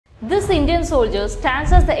This Indian soldier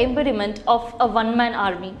stands as the embodiment of a one-man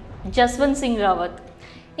army, Jaswant Singh Rawat.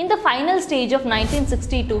 In the final stage of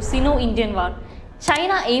 1962 Sino-Indian War,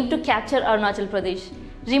 China aimed to capture Arunachal Pradesh.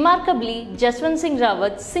 Remarkably, Jaswant Singh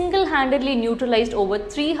Rawat single-handedly neutralized over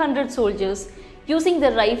 300 soldiers using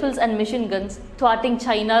their rifles and machine guns, thwarting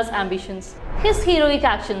China's ambitions. His heroic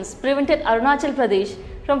actions prevented Arunachal Pradesh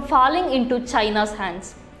from falling into China's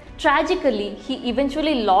hands. Tragically, he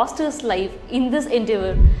eventually lost his life in this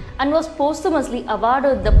endeavor and was posthumously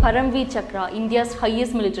awarded the Paramveer Chakra, India's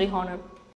highest military honor.